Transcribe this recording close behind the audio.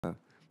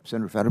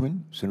Senator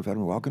Fetterman. Senator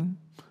Fetterman, welcome.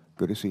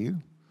 Good to see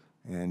you.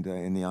 And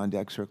in the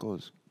on-deck circle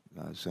is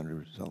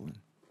Senator Sullivan.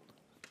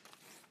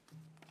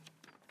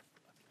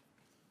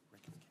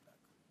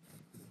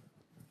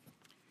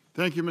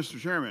 Thank you, Mr.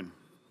 Chairman.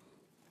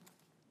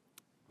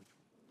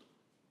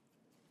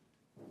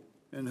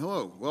 And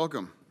hello,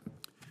 welcome.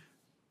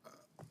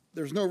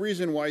 There's no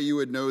reason why you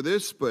would know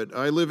this, but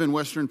I live in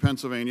Western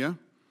Pennsylvania,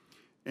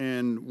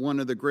 and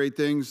one of the great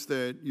things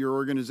that your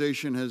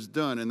organization has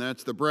done, and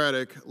that's the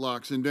Braddock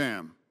Locks and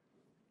Dam.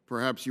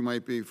 Perhaps you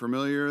might be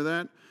familiar with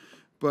that,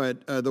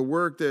 but the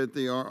work that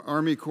the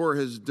Army Corps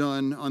has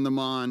done on the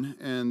Mon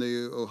and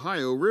the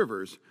Ohio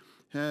rivers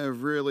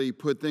have really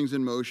put things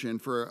in motion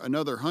for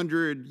another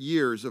 100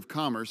 years of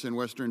commerce in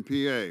Western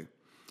PA.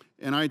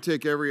 And I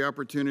take every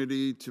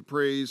opportunity to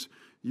praise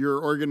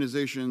your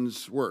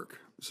organization's work.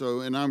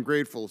 And I'm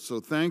grateful, so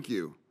thank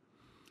you.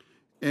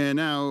 And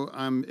now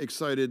I'm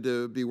excited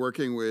to be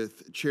working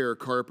with Chair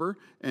Carper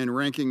and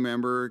Ranking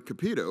Member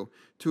Capito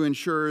to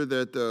ensure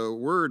that the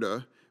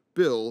WRDA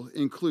bill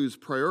includes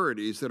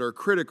priorities that are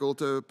critical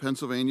to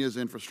Pennsylvania's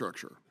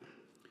infrastructure.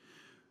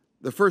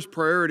 The first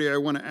priority I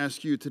want to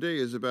ask you today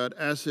is about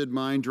acid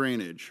mine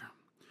drainage.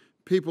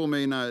 People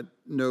may not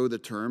know the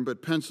term,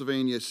 but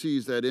Pennsylvania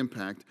sees that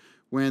impact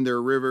when their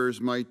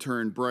rivers might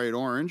turn bright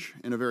orange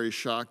in a very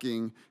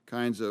shocking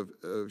kinds of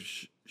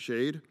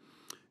shade,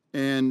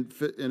 and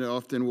it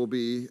often will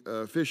be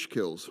fish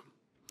kills.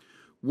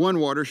 One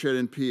watershed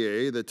in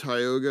PA, the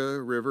Tioga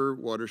River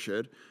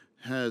watershed,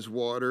 has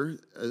water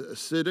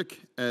acidic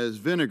as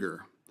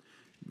vinegar.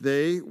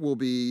 They will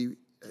be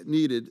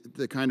needed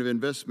the kind of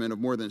investment of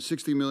more than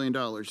 $60 million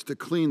to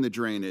clean the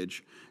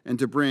drainage and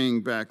to bring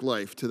back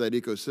life to that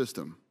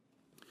ecosystem.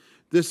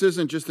 This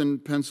isn't just in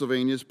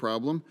Pennsylvania's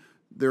problem.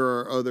 There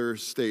are other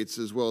states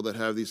as well that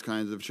have these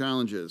kinds of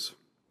challenges.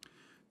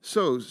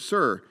 So,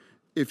 sir,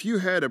 if you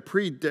had a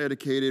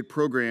pre-dedicated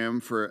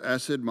program for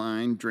acid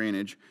mine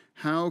drainage,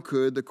 how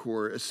could the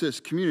Corps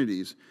assist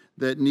communities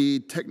that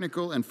need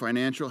technical and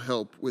financial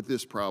help with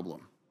this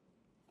problem?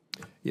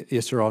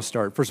 Yes, sir, I'll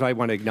start. First, I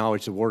want to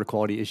acknowledge the water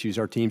quality issues.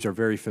 Our teams are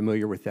very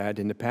familiar with that.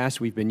 In the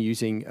past, we've been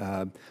using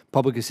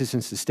public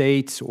assistance to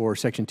states or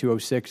Section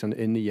 206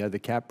 in the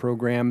CAP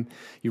program.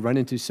 You run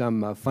into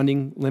some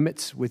funding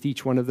limits with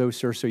each one of those,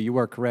 sir, so you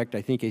are correct.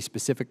 I think a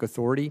specific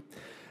authority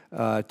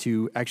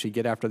to actually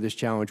get after this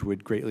challenge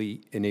would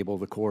greatly enable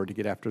the Corps to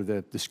get after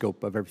the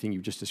scope of everything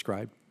you've just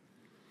described.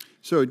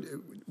 So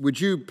would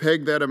you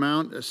peg that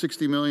amount,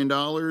 $60 million?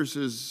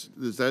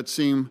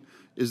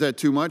 Is that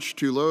too much,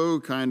 too low,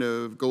 kind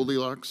of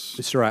Goldilocks?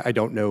 Sir, I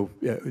don't know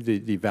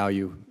the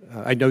value.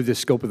 I know the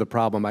scope of the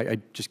problem. I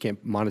just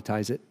can't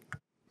monetize it.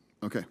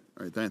 Okay.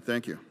 All right.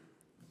 Thank you.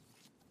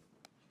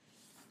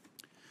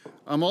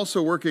 I'm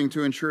also working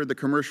to ensure the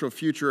commercial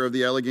future of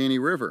the Allegheny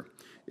River.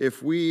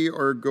 If we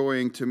are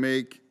going to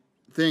make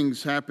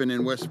things happen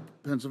in West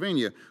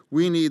Pennsylvania,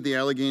 we need the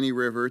Allegheny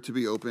River to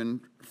be open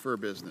for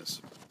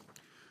business.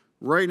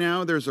 Right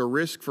now, there's a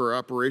risk for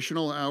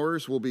operational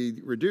hours will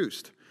be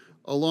reduced.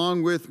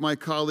 Along with my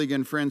colleague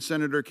and friend,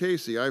 Senator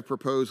Casey, I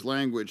proposed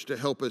language to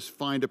help us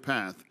find a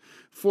path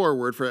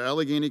forward for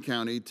Allegheny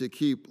County to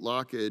keep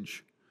lockage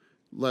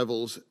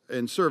levels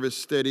and service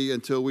steady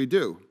until we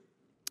do.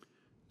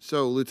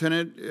 So,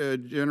 Lieutenant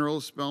General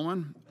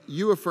Spellmon,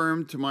 you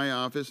affirmed to my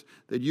office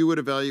that you would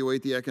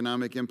evaluate the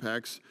economic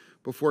impacts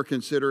before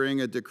considering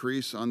a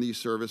decrease on these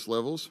service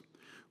levels.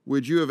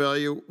 Would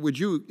that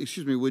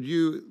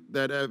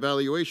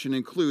evaluation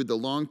include the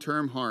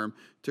long-term harm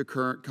to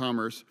current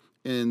commerce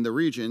in the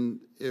region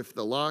if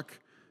the lock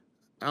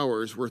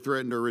hours were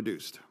threatened or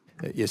reduced?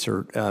 Yes,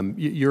 sir.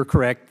 You're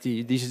correct.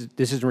 This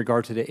is in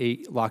regard to the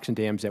 8 locks and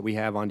dams that we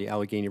have on the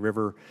Allegheny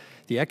River.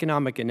 The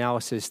economic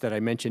analysis that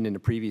I mentioned in the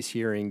previous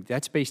hearing,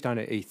 that's based on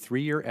a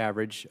 3-year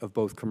average of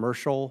both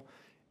commercial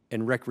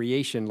and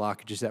recreation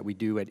lockages that we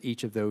do at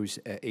each of those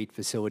 8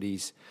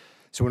 facilities.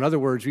 So in other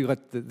words, we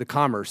let the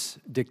commerce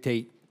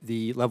dictate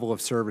the level of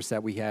service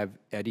that we have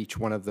at each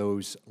one of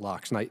those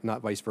locks,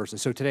 not vice versa.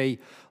 So today,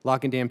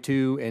 Lock and Dam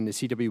 2 and the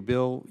C.W.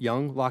 Bill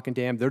Young Lock and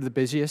Dam, they're the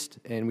busiest,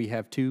 and we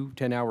have 2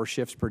 10-hour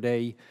shifts per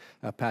day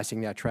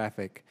passing that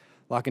traffic.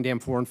 Lock and Dam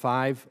 4 and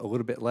 5, a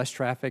little bit less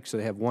traffic, so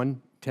they have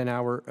 1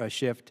 10-hour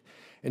shift.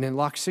 And then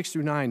Locks 6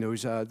 through 9,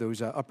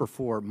 those upper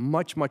 4,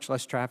 much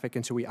less traffic,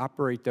 and so we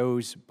operate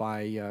those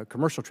by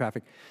commercial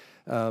traffic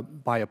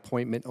by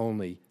appointment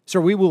only. So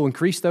we will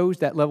increase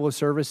that level of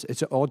service.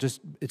 It's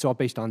all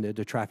based on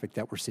the traffic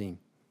that we're seeing.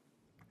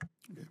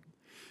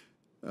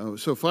 Okay.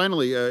 So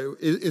finally,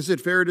 is it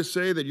fair to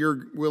say that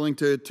you're willing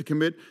to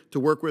commit to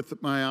work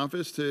with my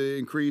office to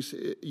increase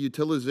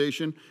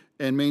utilization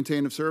and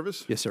maintain of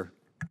service? Yes, sir.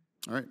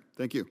 All right,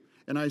 thank you.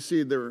 And I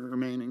see the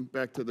remaining.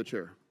 Back to the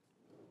chair.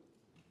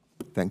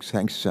 Thanks,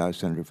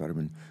 Senator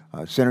Fetterman.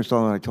 Senator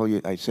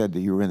Sullivan, I said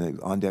that you were in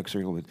the on-deck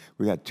circle, but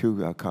we got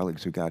 2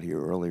 colleagues who got here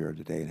earlier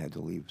today and had to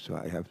leave, so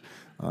I have,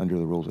 under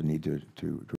the rules, a need to